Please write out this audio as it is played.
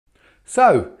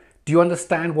So, do you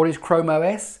understand what is Chrome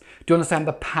OS? Do you understand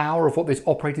the power of what this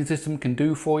operating system can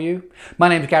do for you? My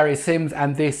name is Gary Sims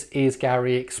and this is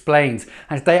Gary Explains.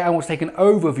 And today I want to take an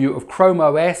overview of Chrome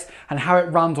OS and how it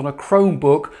runs on a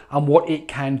Chromebook and what it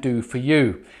can do for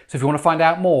you. So if you want to find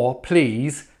out more,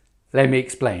 please let me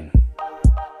explain.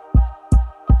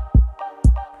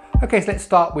 Okay, so let's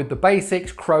start with the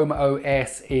basics. Chrome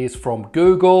OS is from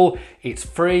Google. It's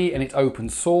free and it's open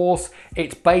source.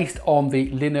 It's based on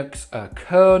the Linux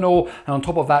kernel. And on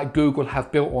top of that, Google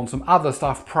have built on some other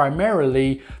stuff,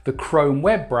 primarily the Chrome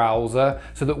web browser,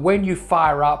 so that when you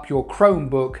fire up your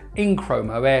Chromebook in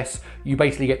Chrome OS, you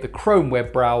basically get the Chrome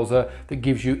web browser that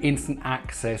gives you instant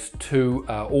access to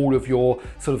all of your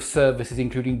sort of services,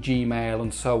 including Gmail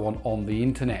and so on the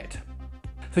internet.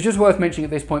 So just worth mentioning at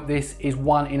this point, this is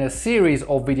one in a series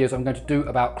of videos I'm going to do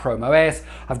about Chrome OS.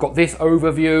 I've got this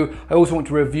overview. I also want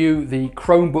to review the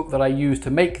Chromebook that I use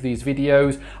to make these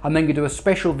videos. I'm then going to do a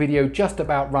special video just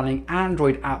about running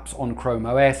Android apps on Chrome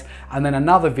OS, and then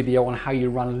another video on how you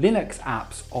run Linux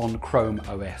apps on Chrome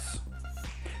OS.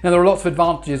 Now there are lots of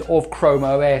advantages of Chrome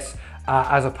OS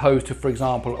as opposed to, for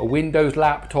example, a Windows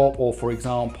laptop or, for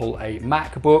example, a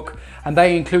MacBook. And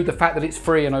they include the fact that it's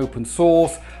free and open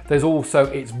source. There's also,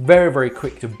 it's very, very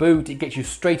quick to boot. It gets you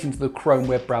straight into the Chrome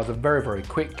web browser very, very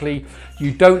quickly.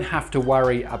 You don't have to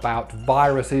worry about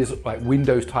viruses, like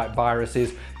Windows type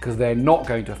viruses, because they're not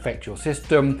going to affect your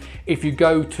system. If you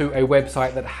go to a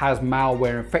website that has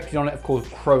malware infected on it, of course,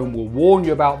 Chrome will warn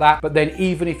you about that. But then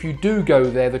even if you do go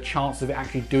there, the chances of it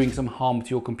actually doing some harm to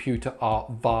your computer are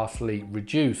vastly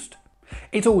reduced.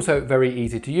 It's also very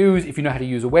easy to use. If you know how to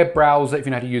use a web browser, if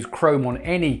you know how to use Chrome on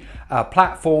any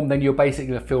platform, then you're basically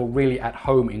going to feel really at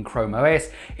home in Chrome OS.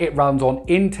 It runs on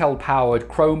Intel powered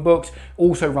Chromebooks,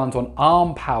 also runs on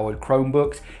ARM powered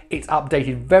Chromebooks. It's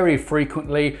updated very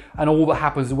frequently, and all that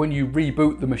happens is when you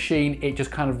reboot the machine, it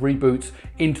just kind of reboots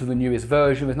into the newest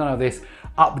version. There's none of this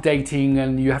updating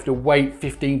and you have to wait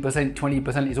 15%,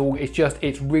 20%.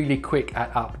 It's really quick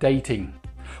at updating.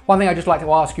 One thing I'd just like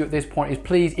to ask you at this point is,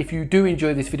 please, if you do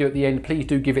enjoy this video at the end, please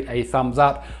do give it a thumbs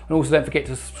up, and also don't forget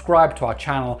to subscribe to our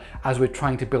channel as we're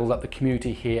trying to build up the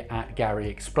community here at Gary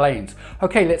Explains.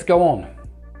 Okay, let's go on.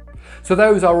 So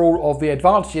those are all of the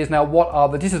advantages. Now, what are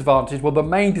the disadvantages? Well, the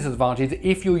main disadvantage is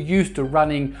if you're used to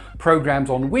running programs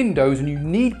on Windows and you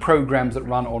need programs that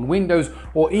run on Windows,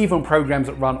 or even programs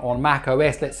that run on Mac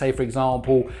OS, let's say, for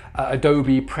example,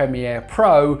 Adobe Premiere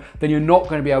Pro, then you're not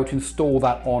going to be able to install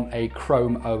that on a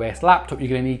Chrome OS laptop. You're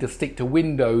going to need to stick to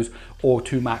Windows or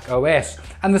to Mac OS.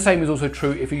 And the same is also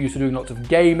true if you're used to doing lots of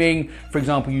gaming. For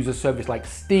example, use a service like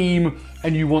Steam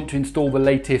and you want to install the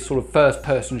latest sort of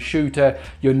first-person shooter,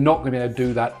 you're not going to be able to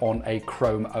do that on a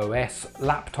Chrome OS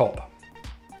laptop.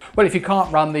 Well, if you can't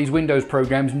run these Windows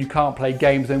programs and you can't play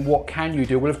games, then what can you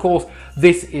do? Well, of course,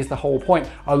 this is the whole point.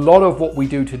 A lot of what we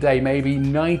do today, maybe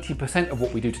 90% of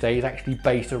what we do today, is actually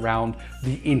based around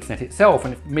the internet itself.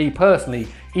 And me personally,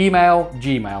 email,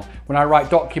 Gmail. When I write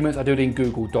documents, I do it in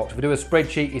Google Docs. If I do a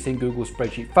spreadsheet, it's in Google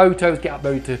Spreadsheet. Photos get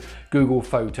uploaded to Google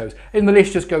Photos. And the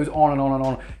list just goes on and on and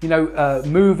on. You know,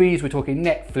 movies, we're talking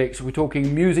Netflix, we're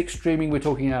talking music streaming, we're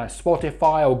talking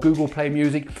Spotify or Google Play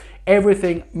Music.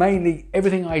 Everything, mainly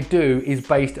everything I do is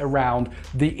based around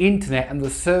the internet and the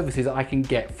services I can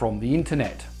get from the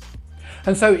internet.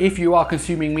 And so if you are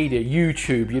consuming media,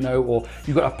 YouTube, you know, or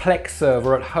you've got a Plex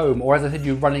server at home, or as I said,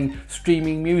 you're running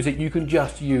streaming music, you can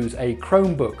just use a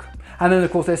Chromebook. And then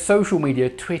of course there's social media,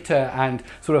 Twitter and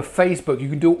sort of Facebook. You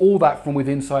can do all that from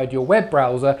within inside your web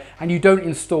browser, and you don't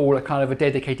install a kind of a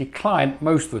dedicated client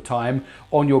most of the time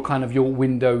on your your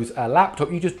Windows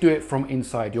laptop. You just do it from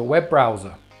inside your web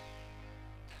browser.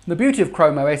 The beauty of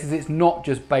Chrome OS is it's not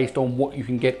just based on what you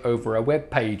can get over a web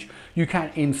page. You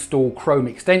can install Chrome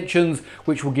extensions,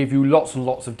 which will give you lots and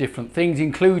lots of different things,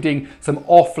 including some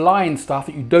offline stuff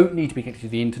that you don't need to be connected to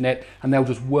the internet, and they'll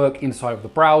just work inside of the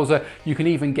browser. You can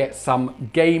even get some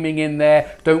gaming in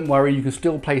there. Don't worry, you can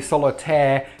still play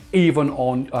Solitaire even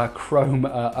on a Chrome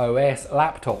OS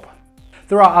laptop.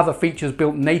 There are other features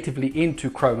built natively into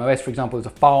Chrome OS. For example, there's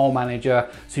a file manager,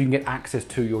 so you can get access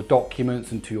to your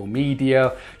documents and to your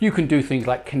media. You can do things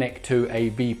like connect to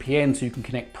a VPN, so you can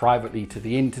connect privately to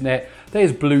the internet.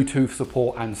 There's Bluetooth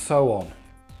support and so on.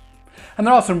 And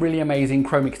there are some really amazing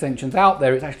Chrome extensions out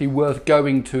there. It's actually worth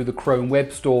going to the Chrome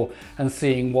Web Store and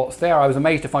seeing what's there. I was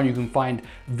amazed to find you can find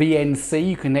VNC,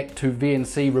 you can connect to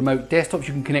VNC remote desktops,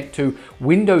 you can connect to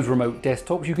Windows remote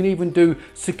desktops, you can even do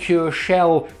secure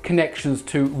shell connections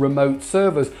to remote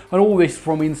servers, and all this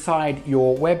from inside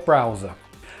your web browser.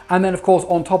 And then of course,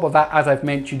 on top of that, as I've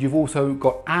mentioned, you've also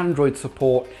got Android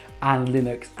support and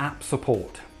Linux app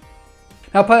support.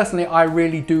 Now personally, I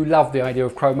really do love the idea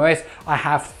of Chrome OS. I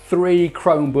have 3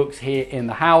 Chromebooks here in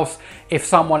the house. If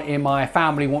someone in my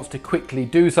family wants to quickly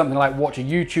do something like watch a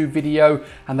YouTube video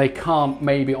and they can't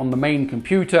maybe on the main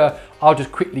computer, I'll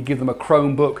just quickly give them a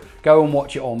Chromebook, go and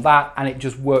watch it on that, and it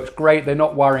just works great. They're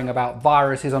not worrying about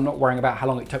viruses. I'm not worrying about how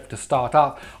long it took to start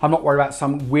up. I'm not worried about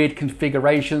some weird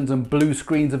configurations and blue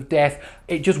screens of death.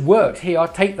 It just works. Here, I'll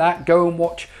take that, go and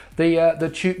watch the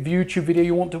YouTube video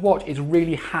you want to watch. It's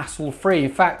really hassle-free.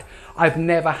 In fact, I've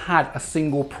never had a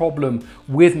single problem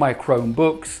with my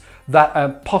Chromebooks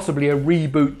that possibly a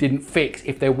reboot didn't fix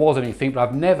if there was anything, but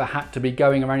I've never had to be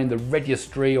going around in the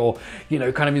registry or, you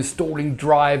know, kind of installing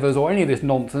drivers or any of this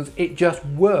nonsense. It just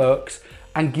works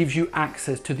and gives you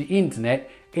access to the internet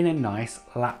in a nice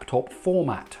laptop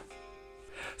format.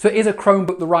 So is a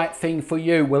Chromebook the right thing for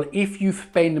you? Well, if you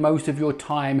spend most of your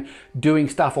time doing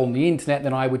stuff on the internet,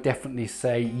 then I would definitely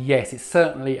say yes. It's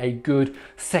certainly a good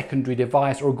secondary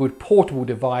device or a good portable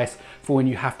device for when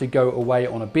you have to go away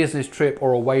on a business trip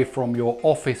or away from your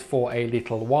office for a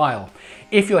little while.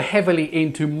 If you're heavily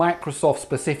into Microsoft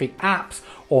specific apps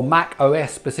or Mac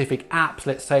OS specific apps,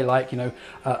 let's say like, you know,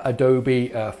 Adobe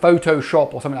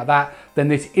Photoshop or something like that, then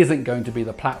this isn't going to be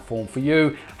the platform for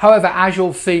you. However, as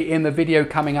you'll see in the video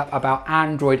coming up about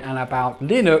Android and about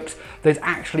Linux, there's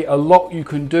actually a lot you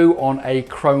can do on a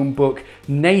Chromebook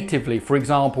natively. For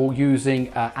example, using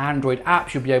Android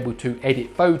apps, you'll be able to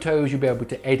edit photos, you'll be able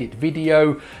to edit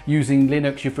video. Using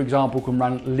Linux, you, for example, can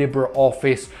run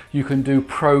LibreOffice, you can do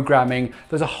programming.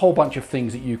 There's a whole bunch of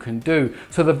things that you can do.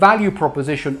 So the value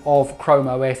proposition of Chrome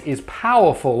OS is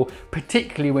powerful,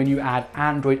 particularly when you add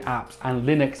Android apps and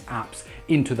Linux apps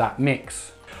into that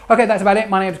mix. Okay, that's about it.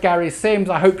 My name's Gary Sims.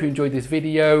 I hope you enjoyed this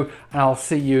video and I'll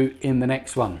see you in the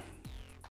next one.